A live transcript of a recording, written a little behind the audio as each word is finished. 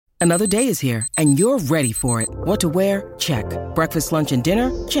Another day is here, and you're ready for it. What to wear? Check. Breakfast, lunch, and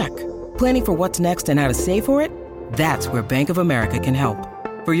dinner? Check. Planning for what's next and how to save for it? That's where Bank of America can help.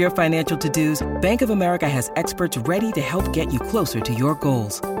 For your financial to-dos, Bank of America has experts ready to help get you closer to your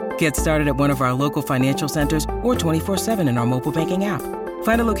goals. Get started at one of our local financial centers or 24/7 in our mobile banking app.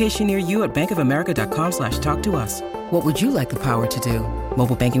 Find a location near you at bankofamerica.com/talktous. What would you like the power to do?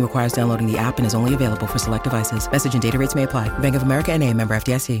 Mobile banking requires downloading the app and is only available for select devices. Message and data rates may apply. Bank of America N.A., member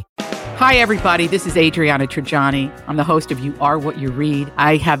FDIC. Hi, everybody. This is Adriana Trajani. I'm the host of You Are What You Read.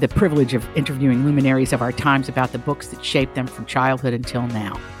 I have the privilege of interviewing luminaries of our times about the books that shaped them from childhood until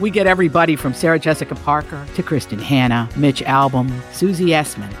now. We get everybody from Sarah Jessica Parker to Kristen Hanna, Mitch Albom, Susie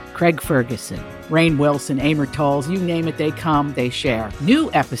Essman, Craig Ferguson, Rainn Wilson, Amor Tolls, you name it, they come, they share.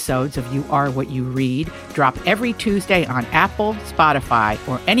 New episodes of You Are What You Read drop every Tuesday on Apple, Spotify,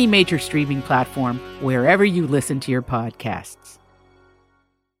 or any major streaming platform wherever you listen to your podcasts.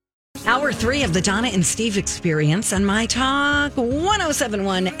 Hour 3 of the Donna and Steve Experience on My Talk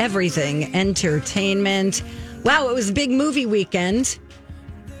 107.1 Everything Entertainment. Wow, it was a big movie weekend.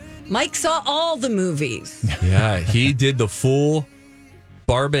 Mike saw all the movies. Yeah, he did the full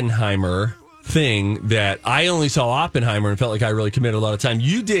Barbenheimer thing that I only saw Oppenheimer and felt like I really committed a lot of time.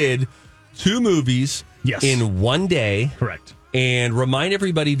 You did 2 movies in one day. Correct. And remind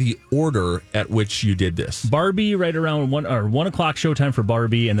everybody the order at which you did this. Barbie right around 1 o'clock showtime for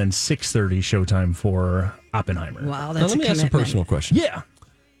Barbie, and then 6:30 showtime for Oppenheimer. Wow, that's now, let me ask a personal question. Yeah.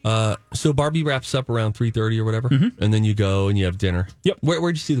 So Barbie wraps up around 3:30 or whatever, and then you go and you have dinner. Yep.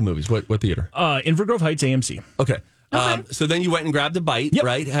 Where'd you see the movies? What theater? Inver Grove Heights AMC. Okay. So then you went and grabbed a bite,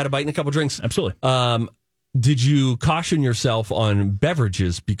 right? Had a bite and a couple drinks. Absolutely. Did you caution yourself on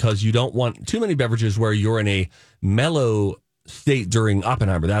beverages because you don't want too many beverages where you're in a mellow state during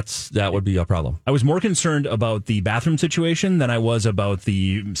Oppenheimer? That would be a problem. I was more concerned about the bathroom situation than I was about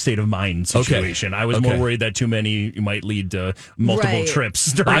the state of mind situation. I was more worried that too many might lead to multiple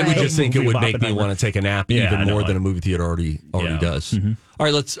trips. I would just think it would make me want to take a nap even more than a movie theater already does. Mm-hmm. All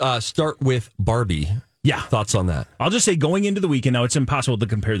right, let's start with Barbie. Yeah. Thoughts on that? I'll just say going into the weekend, now it's impossible to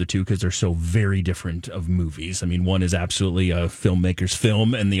compare the two because they're so very different of movies. I mean, one is absolutely a filmmaker's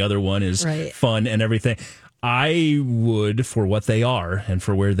film and the other one is fun and everything. I would, for what they are and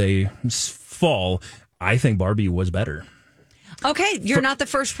for where they fall, I think Barbie was better. Okay, you're not the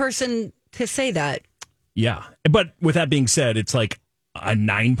first person to say that. Yeah. But with that being said, it's like a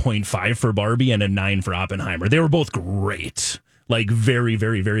 9.5 for Barbie and a 9 for Oppenheimer. They were both great. Like very,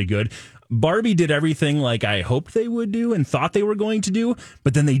 very, very good. Barbie did everything like I hoped they would do and thought they were going to do,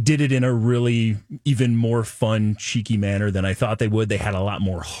 but then they did it in a really even more fun, cheeky manner than I thought they would. They had a lot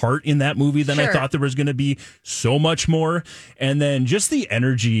more heart in that movie than I thought there was going to be. So much more. And then just the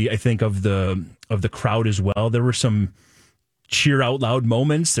energy, I think, of the crowd as well. There were some cheer out loud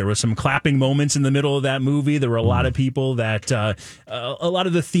moments. There were some clapping moments in the middle of that movie. There were a lot of people that a lot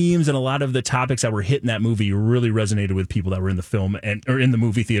of the themes and a lot of the topics that were hit in that movie really resonated with people that were in the film or in the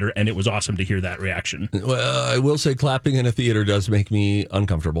movie theater, and it was awesome to hear that reaction. Well, I will say clapping in a theater does make me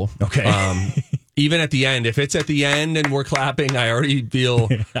uncomfortable. Okay. Even at the end, if it's at the end and we're clapping, I already feel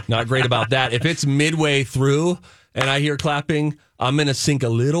not great about that. If it's midway through and I hear clapping, I'm going to sink a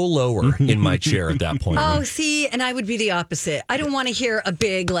little lower in my chair at that point. Oh, see, and I would be the opposite. I don't want to hear a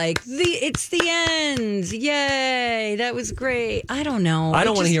big, it's the end. Yay, that was great. I don't know. I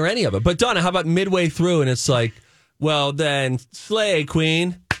don't want to hear any of it. But Donna, how about midway through and it's like, well, then, slay,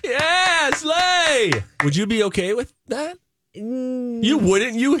 queen. Yeah, slay. Would you be okay with that? You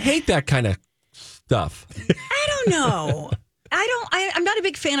wouldn't. You hate that kind of stuff. I don't know. I'm not a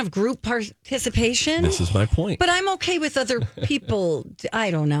big fan of group participation. This is my point. But I'm okay with other people. I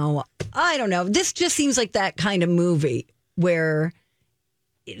don't know. This just seems like that kind of movie where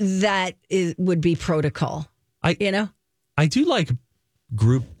would be protocol. I do like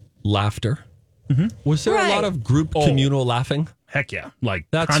group laughter. Mm-hmm. Was there a lot of group communal laughing? Heck yeah. Like,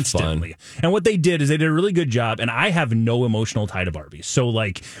 that's constantly. Fun. And what they did is they did a really good job. And I have no emotional tie to Barbies. So,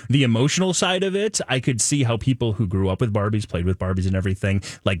 like, the emotional side of it, I could see how people who grew up with Barbies, played with Barbies and everything,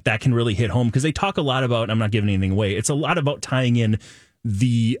 like, that can really hit home. Because they talk a lot about, I'm not giving anything away, it's a lot about tying in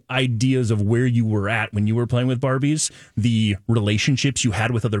the ideas of where you were at when you were playing with Barbies, the relationships you had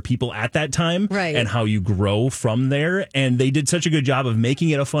with other people at that time, and how you grow from there. And they did such a good job of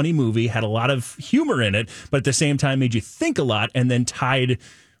making it a funny movie, had a lot of humor in it, but at the same time made you think a lot, and then tied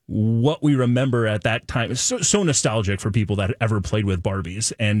what we remember at that time. It's so nostalgic for people that ever played with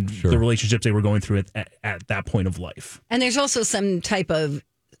Barbies and the relationships they were going through at that point of life. And there's also some type of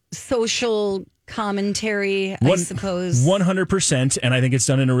social commentary, I suppose. 100%, and I think it's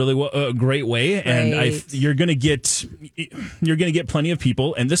done in a really great way. And you're going to get plenty of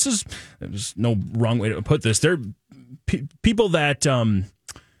people, and there's no wrong way to put this. They're people that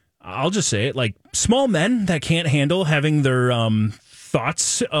I'll just say it, like small men that can't handle having their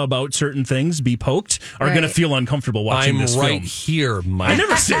thoughts about certain things be poked are going to feel uncomfortable watching this film. I'm right here, Mike. I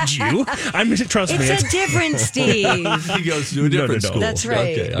never said you. Trust me. It's a different Steve. He goes to a different school. That's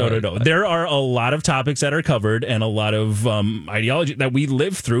right. Okay, no. There are a lot of topics that are covered and a lot of ideology that we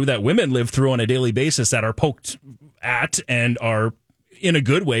live through, that women live through on a daily basis, that are poked at and are in a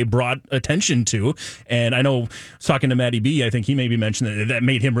good way brought attention to. And I know, talking to Matty B, I think he maybe mentioned that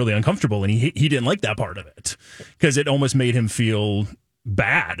made him really uncomfortable, and he didn't like that part of it because it almost made him feel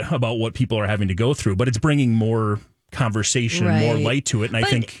bad about what people are having to go through. But it's bringing more conversation, more light to it. And I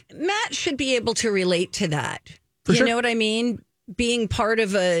think Matt should be able to relate to that. You know what I mean? Being part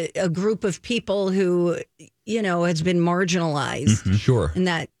of a group of people who, has been marginalized. Sure. And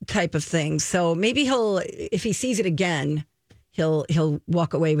that type of thing. So maybe if he sees it again, he'll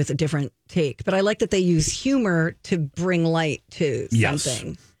walk away with a different take. But I like that they use humor to bring light to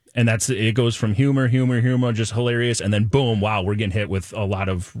something. And it goes from humor, just hilarious, and then boom, wow, we're getting hit with a lot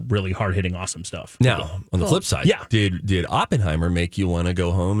of really hard-hitting, awesome stuff. Now, on the flip side, did Oppenheimer make you want to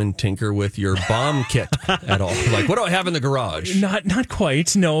go home and tinker with your bomb kit at all? Like, what do I have in the garage? Not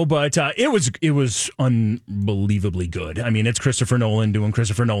quite, no, but it was unbelievably good. I mean, it's Christopher Nolan doing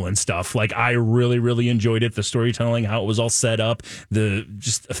Christopher Nolan stuff. Like, I really, really enjoyed it. The storytelling, how it was all set up, the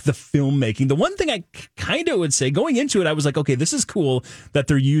filmmaking. The one thing I kind of would say, going into it, I was like, okay, this is cool that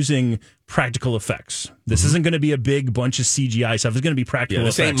they're using practical effects. This isn't going to be a big bunch of CGI stuff. It's going to be practical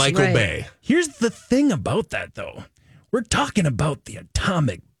effects. This ain't Michael Bay. Here's the thing about that, though. We're talking about the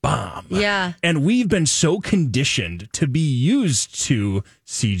atomic bomb. Yeah. And we've been so conditioned to be used to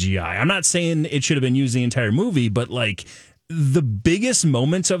CGI. I'm not saying it should have been used the entire movie, but like the biggest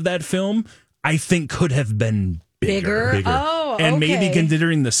moments of that film, I think could have been bigger. Oh, and maybe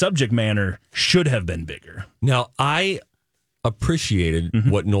considering the subject matter, should have been bigger. Now, I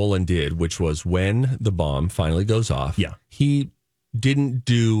appreciated what Nolan did, which was when the bomb finally goes off, he didn't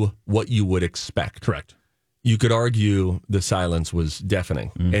do what you would expect. Correct. You could argue the silence was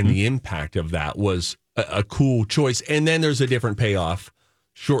deafening, and the impact of that was a cool choice. And then there's a different payoff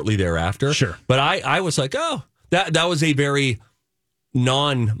shortly thereafter. Sure. But I was like, oh, that was a very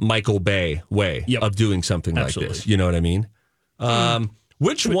non-Michael Bay way of doing something like this. You know what I mean?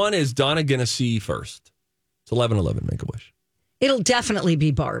 Which one is Donna going to see first? It's 11/11, Make-A-Wish. It'll definitely be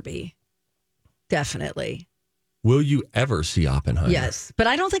Barbie. Definitely. Will you ever see Oppenheimer? Yes, but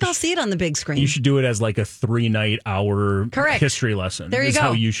I don't think I'll see it on the big screen. You should do it as like a 3-night hour history lesson. There you go.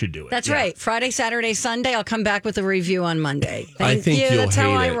 How you should do it. That's right. Friday, Saturday, Sunday. I'll come back with a review on Monday. I think you'll That's how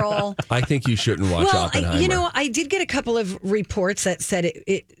I hate it. roll. I think you shouldn't watch Oppenheimer. I did get a couple of reports that said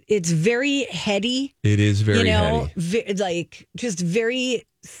it's very heady. It is very heady. Like just very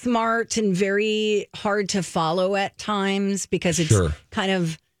smart and very hard to follow at times because it's kind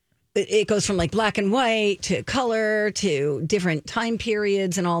of. It goes from like black and white to color to different time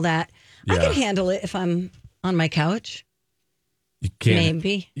periods and all that. I can handle it if I'm on my couch. You can't.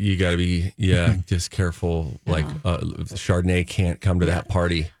 Maybe. You got to be, just careful. Like, Chardonnay can't come to that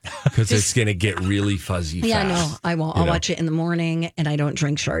party because it's going to get really fuzzy fast. No, I won't. I'll watch it in the morning, and I don't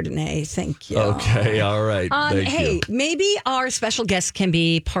drink Chardonnay. Thank you. Okay, all right. Hey, maybe our special guest can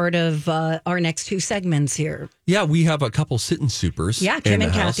be part of our next two segments here. Yeah, we have a couple sitting supers. Yeah, Kim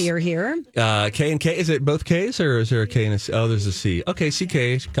and Kathy are here. K and K. Is it both Ks or is there a K and a C? Oh, there's a C. Okay,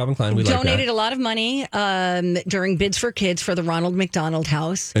 CK, Calvin Klein. We donated a lot of money during Bids for Kids for the Ronald McDonald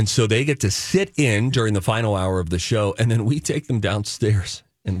House. And so they get to sit in during the final hour of the show, and then we take them downstairs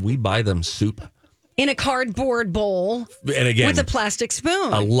and we buy them soup. In a cardboard bowl. And again, with a plastic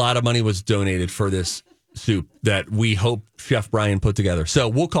spoon. A lot of money was donated for this soup that we hope Chef Brian put together. So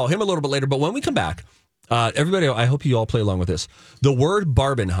we'll call him a little bit later. But when we come back, everybody, I hope you all play along with this. The word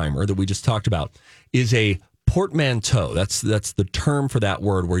Barbenheimer that we just talked about is a portmanteau. That's the term for that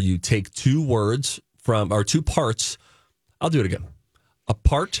word, where you take two parts. I'll do it again. A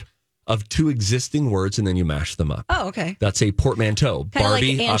part of two existing words, and then you mash them up. Oh, okay. That's a portmanteau. Kinda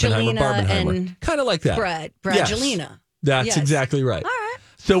Barbie, like Oppenheimer, Barbenheimer. Kind of like that. Bradgelina. Yes, that's exactly right. All right.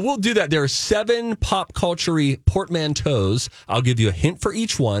 So we'll do that. There are 7 pop culture-y portmanteaus. I'll give you a hint for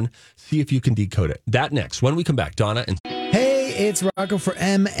each one. See if you can decode it. That next. When we come back, Donna and... Hey, it's Rocco for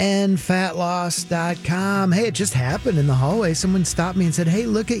MNFatLoss.com. Hey, it just happened in the hallway. Someone stopped me and said, hey,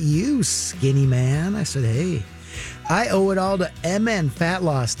 look at you, skinny man. I said, hey, I owe it all to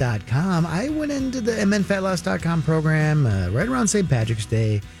MNFatLoss.com. I went into the MNFatLoss.com program right around St. Patrick's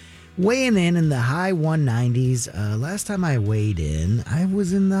Day. weighing in the high 190s. Last time I weighed in, I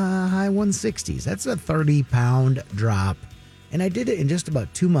was in the high 160s. That's a 30-pound drop. And I did it in just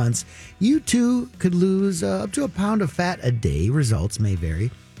about 2 months. You too could lose up to a pound of fat a day. Results may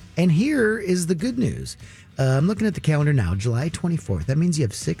vary. And here is the good news. I'm looking at the calendar now, July 24th. That means you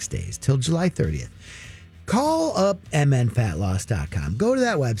have 6 days till July 30th. Call up mnfatloss.com. Go to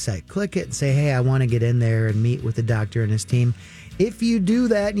that website, click it, and say, hey, I want to get in there and meet with the doctor and his team. If you do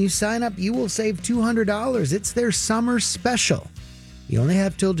that and you sign up, you will save $200. It's their summer special. You only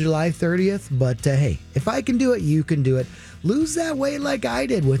have till July 30th, but hey, if I can do it, you can do it. Lose that weight like I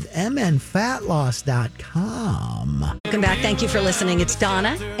did with mnfatloss.com. Welcome back. Thank you for listening. It's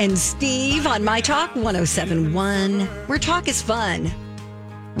Donna and Steve on My Talk 1071, where talk is fun.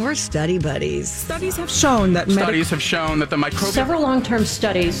 We're study buddies. Studies have shown that the microbial... Several long-term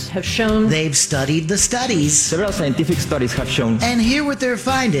studies have shown... They've studied the studies. Several scientific studies have shown... And here with their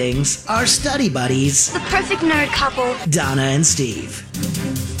findings are study buddies. The perfect nerd couple. Donna and Steve.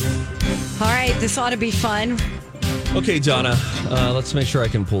 All right, this ought to be fun. Okay, Donna, let's make sure I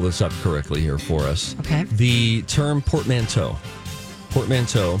can pull this up correctly here for us. Okay. The term portmanteau.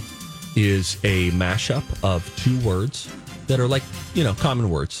 Portmanteau is a mashup of two words that are like, common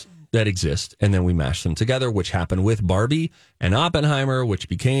words that exist. And then we mash them together, which happened with Barbie and Oppenheimer, which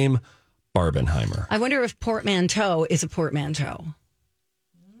became Barbenheimer. I wonder if portmanteau is a portmanteau.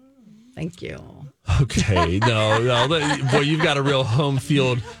 Thank you. Okay, no. Boy, you've got a real home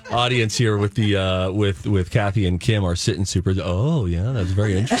field audience here with the with Kathy and Kim, our sitting super. Oh, yeah, that's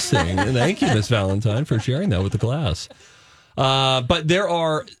very interesting. Thank you, Miss Valentine, for sharing that with the class. But there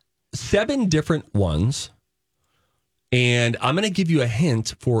are 7 different ones, and I'm going to give you a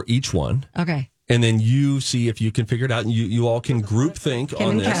hint for each one. Okay. And then you see if you can figure it out, and you all can group think Kim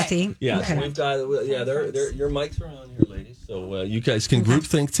on and this. Kathy. Yeah, okay. so we've got your mics are on here, ladies. So you guys can group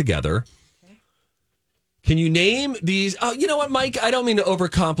think together. Can you name these? Oh, you know what, Mike? I don't mean to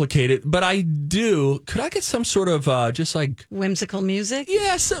overcomplicate it, but I do. Could I get some sort of just like whimsical music?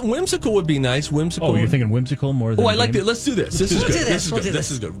 Yes, whimsical would be nice. Whimsical. Oh, you're thinking whimsical more than. Oh, I like it. Let's do this. This is good.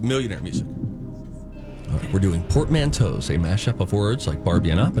 This is good. Millionaire music. All right, we're doing portmanteaus, a mashup of words like Barbie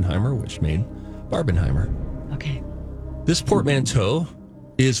and Oppenheimer, which made Barbenheimer. Okay. This portmanteau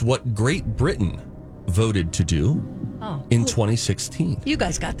is what Great Britain voted to do in 2016. You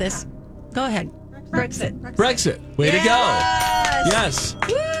guys got this. Go ahead. Brexit. Way to go. Yes.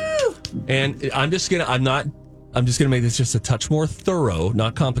 Woo! And I'm just gonna make this just a touch more thorough,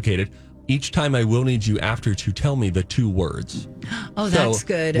 not complicated. Each time I will need you after to tell me the 2 words. Oh, that's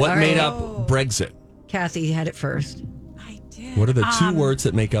good. What All made right. up Brexit? Kathy had it first. I did. What are the 2 words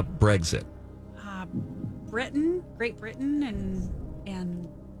that make up Brexit? Great Britain, and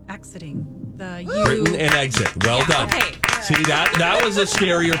exiting the Britain and exit. Well done. Okay. See, that was a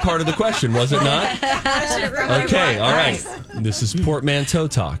scarier part of the question, was it not? Okay, all right. This is portmanteau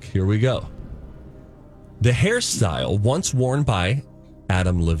talk. Here we go. The hairstyle once worn by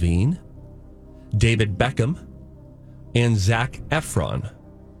Adam Levine, David Beckham, and Zac Efron.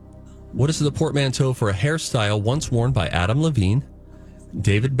 What is the portmanteau for a hairstyle once worn by Adam Levine,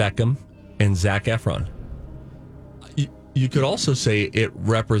 David Beckham, and Zac Efron? You could also say it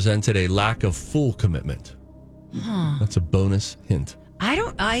represented a lack of full commitment. That's a bonus hint.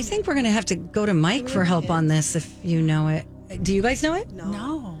 I think we're going to have to go to Mike for help on this if you know it. Do you guys know it?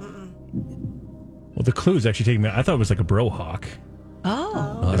 No. Well, the clue is actually taking me. I thought it was like a bro hawk.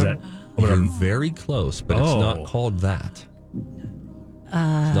 Oh. Is that? You're very close, but it's not called that.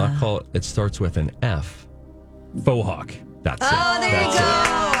 It's not called. It starts with an F. Faux hawk. That's it. Oh, there you go.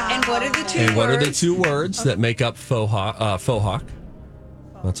 And what are the 2 words? And what are the 2 words that make up faux hawk?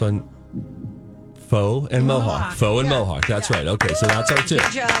 That's on faux and mohawk. Faux and mohawk. That's right. Okay, so that's our 2.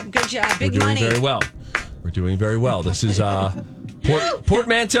 Good job. Big We're doing money. very well. We're doing very well. This is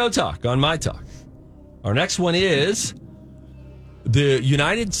portmanteau talk on My Talk. Our next one is the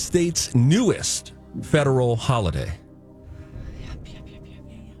United States' newest federal holiday.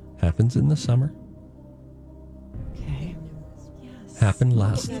 Happens in the summer. Okay. Happened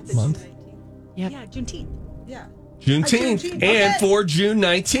last month. Yep. Yeah, Juneteenth. Yeah. Juneteenth. And for June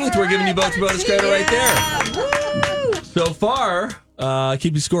 19th, we're giving you both bonus credit right there. Woo! So far,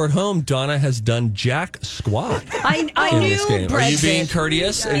 keep your score at home. Donna has done jack squat I in knew this game. Are you Brexit. being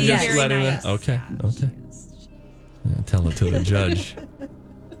courteous and Yes. just letting Very nice. Okay. Yeah, tell it to the judge.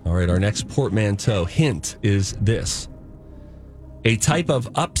 All right, our next portmanteau hint is this. A type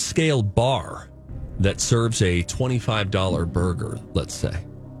of upscale bar that serves a $25 burger, let's say.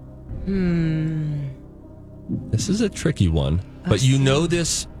 This is a tricky one, but you know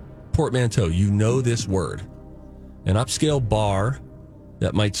this portmanteau. You know this word. An upscale bar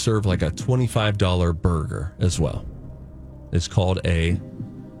that might serve like a $25 burger as well. It's called a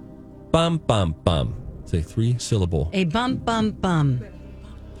bum bum bum. It's a 3-syllable. A bum bum bum.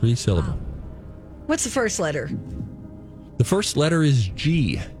 3-syllable. What's the first letter? The first letter is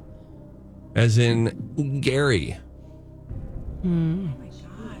G, as in Gary.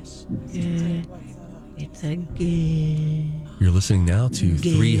 It's a G. You're listening now to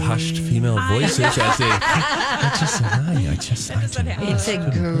 3 hushed female voices as they. I just. It's a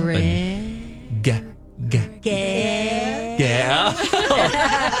gray. Yeah.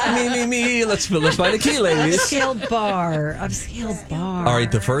 me. Let's find a key, ladies. Upscale bar. All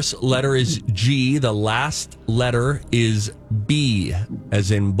right, the first letter is G. The last letter is B,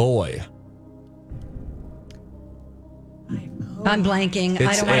 as in boy. I'm blanking.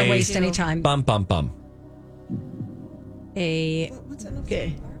 I don't want to waste any time. Bum bum bum.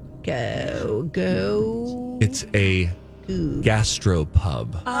 Go. It's a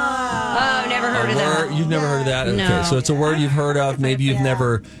gastropub. Oh, never heard of that. You've never heard of that? No. Okay, so it's a word you've heard of. Maybe you've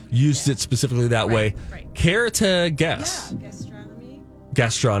never used it specifically that way. Care to guess?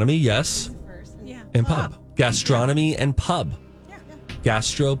 Gastronomy, yes. And pub. Gastronomy and pub.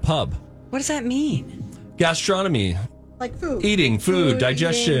 Gastropub. What does that mean? Gastronomy. Like food. Eating, food,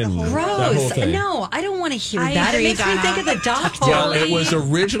 digestion. That whole Gross. thing. No, I don't want to hear I that. It agree, makes me Donna. think of the doctor. Well, it was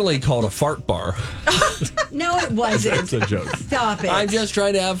originally called a fart bar. No, it wasn't. It's a joke. Stop it. I'm just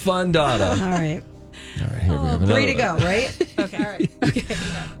trying to have fun, Donna. All right. All right, here we have another Way to go, one. right? Okay. All right.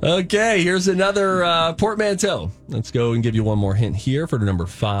 Okay, here's another portmanteau. Let's go and give you one more hint here for number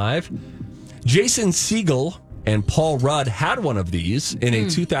 5. Jason Segel and Paul Rudd had one of these in a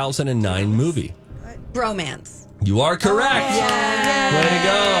 2009 movie. Bromance. You are correct. Way to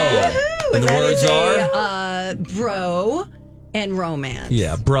go. And the words are? Bro and romance.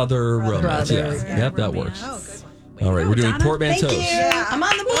 Yeah, brother, romance. Brother. Yeah, yep, that works. Oh, good one. All right, we're doing Thank portmanteaus. you. I'm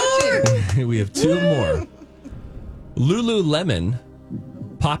on the board. We have 2 more. Lululemon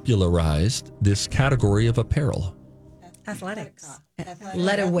popularized this category of apparel. Athletics.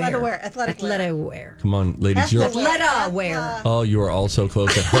 Letterwear. Athletic. Come on, ladies. You're, Letterwear. oh, you are all so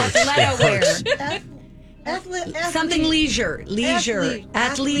close. It hurts. It hurts. Something leisure.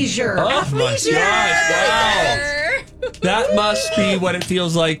 Athleisure. Oh my gosh! Wow, that must be what it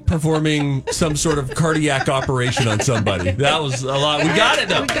feels like performing some sort of cardiac operation on somebody. That was a lot. We got it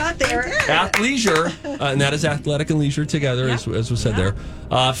though. We got there. Athleisure, and that is athletic and leisure together, as was said there.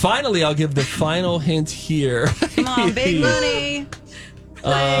 Finally, I'll give the final hint here. Come on, big money.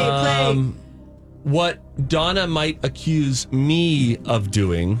 Play. What Donna might accuse me of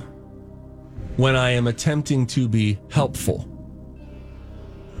doing when I am attempting to be helpful.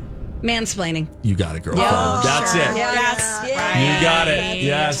 Mansplaining. You got it, girl. Yeah, That's sure. it. Yes. You got it.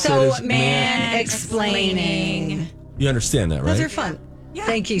 Yes. So, it is explaining. You understand that, right? Those are fun.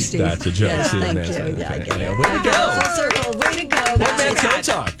 Thank you, Steve. That's a joke. Yes, See, thank man, you. okay. Yeah, I get it. Way to go. Full circle. Way to go. Portmanteau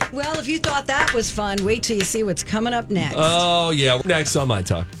talk. Well, if you thought that was fun, wait till you see what's coming up next. Oh, yeah. Next on My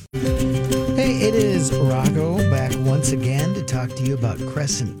Talk. Hey, it is Rocco back once again to talk to you about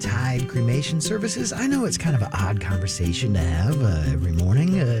Crescent Tide Cremation Services. I know it's kind of an odd conversation to have every morning,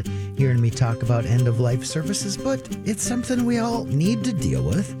 hearing me talk about end-of-life services, but it's something we all need to deal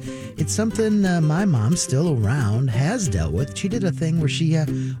with. It's something my mom, still around, has dealt with. She did a thing where she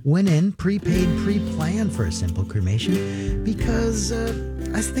went in, prepaid, pre-planned for a simple cremation because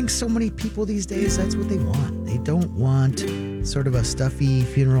I think so many people these days, that's what they want. They don't want sort of a stuffy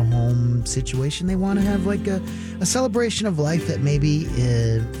funeral home situation. They want to have like a celebration of life that maybe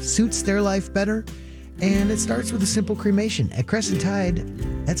suits their life better. And it starts with a simple cremation. At Crescent Tide,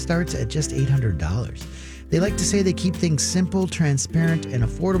 that starts at just $800. They like to say they keep things simple, transparent, and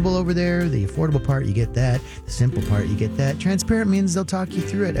affordable over there. The affordable part, you get that. The simple part, you get that. Transparent means they'll talk you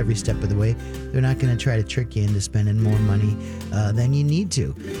through it every step of the way. They're not going to try to trick you into spending more money than you need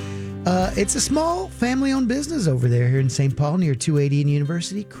to. It's a small family-owned business over there here in St. Paul near 280 and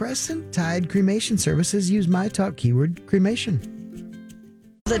University. Crescent Tide Cremation Services. Use my talk keyword cremation.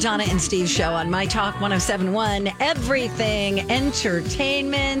 The Donna and Steve Show on My Talk 107.1, Everything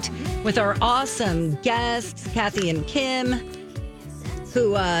Entertainment, with our awesome guests, Kathy and Kim,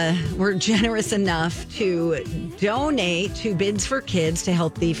 who were generous enough to donate to Bids for Kids to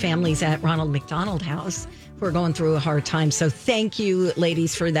help the families at Ronald McDonald House who are going through a hard time. So thank you,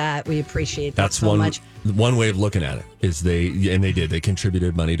 ladies, for that. We appreciate that so much. One way of looking at it is they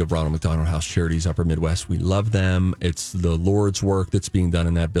contributed money to Ronald McDonald House Charities Upper Midwest. We love them. It's the Lord's work that's being done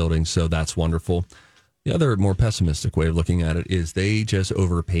in that building, so that's wonderful. The other more pessimistic way of looking at it is they just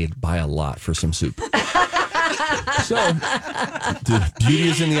overpaid by a lot for some soup. So, the beauty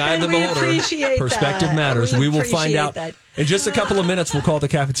is in the eye of the And we beholder. appreciate Perspective that. matters. We will find appreciate out that. in just a couple of minutes. We'll call the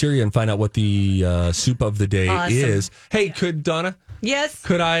cafeteria and find out what the soup of the day Awesome. is. Hey, Donna? Yes.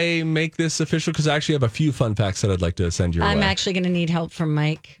 Could I make this official? Because I actually have a few fun facts that I'd like to send your way. I'm actually going to need help from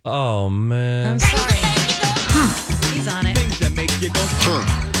Mike. Oh, man. I'm sorry. He's on it.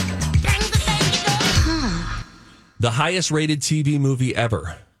 The highest rated TV movie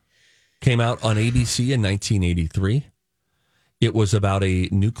ever came out on ABC in 1983. It was about a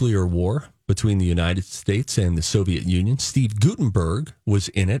nuclear war between the United States and the Soviet Union. Steve Guttenberg was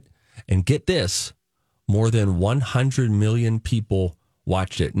in it. And get this, more than 100 million people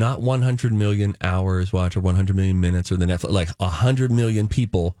watched it. Not 100 million hours watched or 100 million minutes or the Netflix. Like 100 million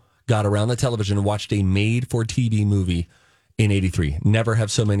people got around the television and watched a made-for-TV movie in 83. Never have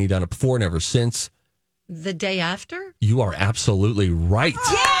so many done it before, never since. The day after? You are absolutely right.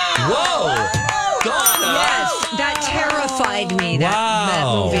 Yeah! Whoa! Donna! Yes, that terrified me, that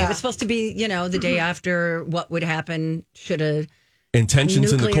Wow. movie. It was supposed to be, the day after what would happen should a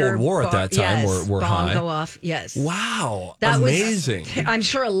Intentions in the nuclear Cold War at that time were bomb high. go off. Yes. Wow. That amazing. I'm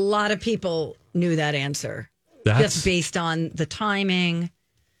sure a lot of people knew that answer. Just based on the timing.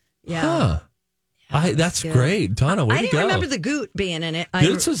 Yeah. Huh. That's great. Donna, way I to didn't go. remember the Goot being in it.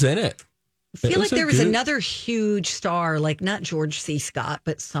 Goots was in it. I feel It like there was Goot. another huge star, like not George C. Scott,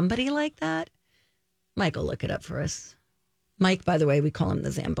 but somebody like that. Mike will look it up for us. Mike, by the way, we call him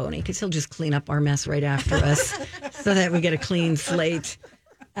the Zamboni because he'll just clean up our mess right after us so that we get a clean slate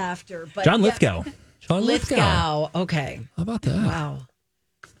after. But John Lithgow. John Lithgow. Okay. How about that? Wow.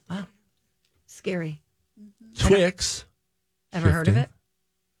 Scary. Twix. Ever heard of it?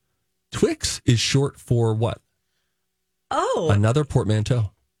 Twix is short for what? Oh. Another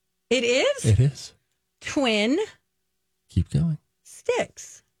portmanteau. It is? It is. Twin Keep going.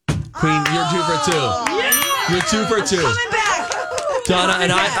 sticks. Queen, you're 2 for 2. Yeah. You're 2 for 2. Coming back. Donna,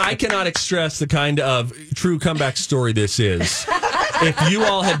 and I cannot stress the kind of true comeback story this is. If you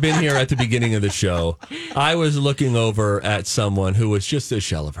all had been here at the beginning of the show, I was looking over at someone who was just a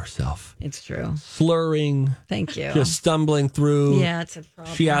shell of herself. It's true. Slurring. Thank you. Just stumbling through. Yeah, it's a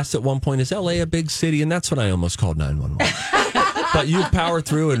problem. She asked at one point, is LA a big city? And that's when I almost called 911. But you power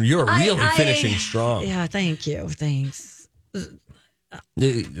through and you're really finishing strong. Yeah, thank you. Thanks.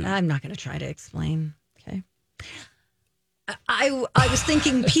 I'm not going to try to explain. Okay. I was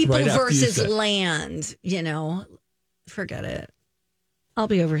thinking people Right after you versus said- land, forget it. I'll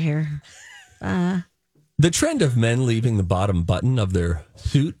be over here. The trend of men leaving the bottom button of their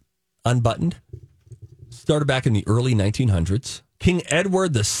suit unbuttoned started back in the early 1900s. King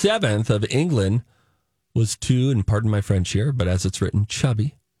Edward VII of England was too, and pardon my French here, but as it's written,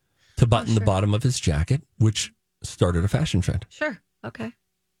 chubby, to button the bottom of his jacket, which started a fashion trend. Sure. Okay.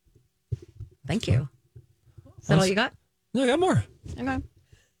 Thank you. Is that all you got? No, I got more. Okay.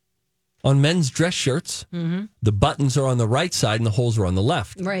 On men's dress shirts, the buttons are on the right side and the holes are on the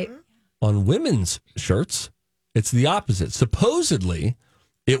left. Right. On women's shirts, it's the opposite. Supposedly,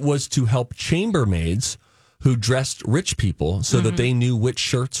 it was to help chambermaids who dressed rich people so that they knew which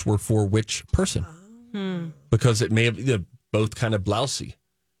shirts were for which person. Because it may have they're both kind of blousy.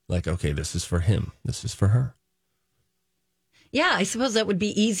 Like, okay, this is for him. This is for her. Yeah, I suppose that would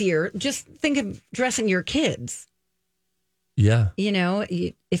be easier. Just think of dressing your kids. Yeah.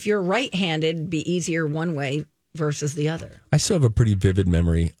 If you're right-handed, it'd be easier one way versus the other. I still have a pretty vivid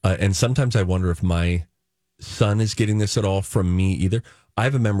memory. And sometimes I wonder if my son is getting this at all from me either. I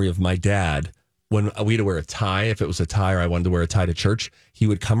have a memory of my dad when we had to wear a tie. If it was a tie or I wanted to wear a tie to church, he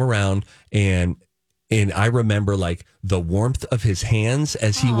would come around and I remember like the warmth of his hands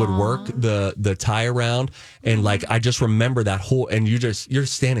as he would work the tie around. And like, I just remember that whole, and you're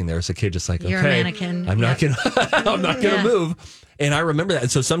standing there as a kid, just like, You're okay, a mannequin. I'm not going to move. And I remember that.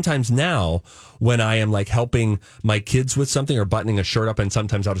 And so sometimes now when I am like helping my kids with something or buttoning a shirt up, and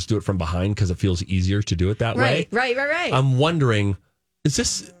sometimes I'll just do it from behind because it feels easier to do it that way. Right. I'm wondering,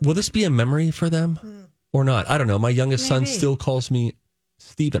 will this be a memory for them or not? I don't know. My youngest son still calls me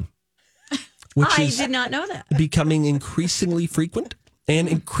Stephen. Which I is did not know that. becoming increasingly frequent and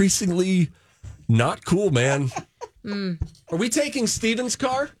increasingly not cool, man. Are we taking Steven's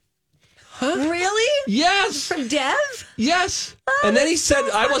car? Really? Yes. From Dev? Yes. And then he said,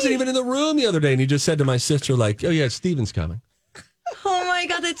 I wasn't even in the room the other day, and he just said to my sister, like, oh, yeah, Steven's coming. Oh, my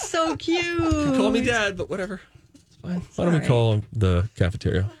God, that's so cute. Call me Dad, but whatever. It's fine. Why don't we call the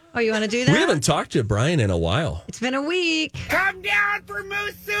cafeteria? Oh, you want to do that? We haven't talked to Brian in a while. It's been a week. Come down for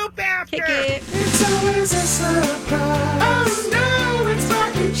moose soup after. Kick it. It's always a surprise. Oh no, it's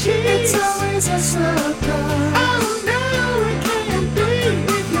mac and cheese. It's always a surprise. Oh no, it can't be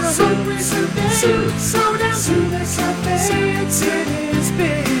with your hungry soup. Soup. So now soup is something. It is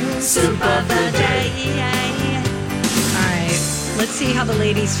big. Soup of the day. All right. Let's see how the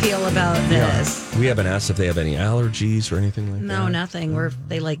ladies feel about this. We haven't asked if they have any allergies or anything like that. No, nothing. Or if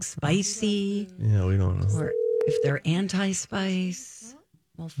they like spicy. Yeah, we don't know. Or if they're anti-spice.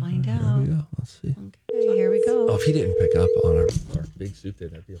 We'll find Here out. we go. Let's see. Okay, here we go. Oh, if he didn't pick up on our big soup,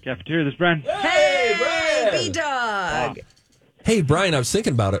 that'd be Cafeteria, this is Brian. Hey, Brian! B-Dog. Hey, Brian, I was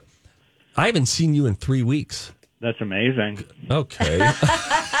thinking about it. I haven't seen you in 3 weeks. That's amazing. Okay.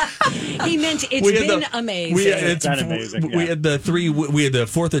 He meant it's been amazing. It's been amazing. We had the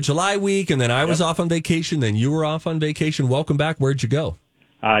 4th of July week, and then I was off on vacation, then you were off on vacation. Welcome back. Where'd you go?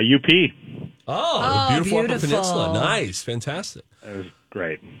 UP. Oh, beautiful Upper beautiful. Peninsula. Nice. Fantastic. It was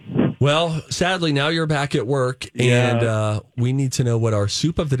great. Well, sadly, now you're back at work, and we need to know what our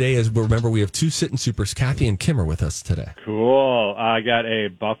soup of the day is. Remember, we have two sit-in supers. Kathy and Kim are with us today. Cool. I got a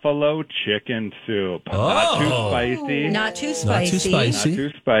buffalo chicken soup. Not too spicy. Not too spicy. Not too spicy. Not too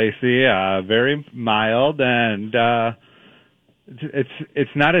spicy. Very mild, and it's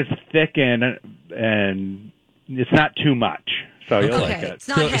not as thick and it's not too much. So you'll like it. It's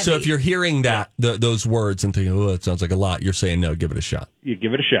not heavy. So if you're hearing that those words and thinking, oh, it sounds like a lot, you're saying no, give it a shot. You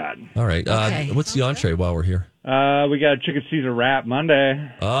give it a shot. All right. What's the entree while we're here? We got a chicken Caesar wrap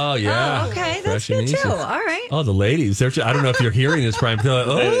Monday. Oh, yeah. Oh, okay. That's Fresh and good, easy. too. All right. Oh, the ladies. I don't know if you're hearing this, Brian. They're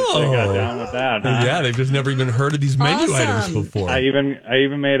like, They got down with that. Huh? Yeah, they've just never even heard of these menu items before. I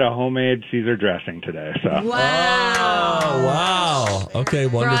even made a homemade Caesar dressing today. So Wow. Oh, wow. Okay,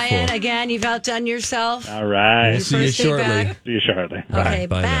 wonderful. Brian, again, you've outdone yourself. all right. We'll see you First day shortly. back. See you shortly. Okay, Bye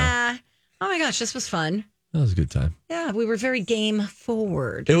bye. now. Oh, my gosh, this was fun. That was a good time. Yeah, we were very game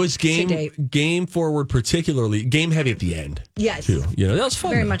forward. It was today. game forward, particularly game heavy at the end. Yes. Too. That was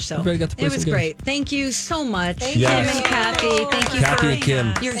fun. Very though. much so. Everybody got to play It was some games. great. Thank you so much. Thank Yes. Kim and Kathy. Thank you Kathy for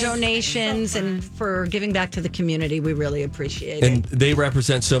and Kim. your donations and for giving back to the community. We really appreciate And it. they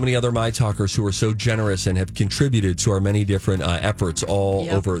represent so many other My Talkers who are so generous and have contributed to our many different efforts all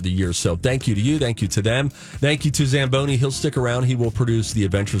over the years. So thank you to you. Thank you to them. Thank you to Zamboni. He'll stick around. He will produce The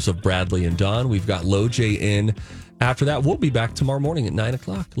Adventures of Bradley and Dawn. We've got Lo J in. After that, we'll be back tomorrow morning at 9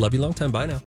 o'clock. Love you long time. Bye now.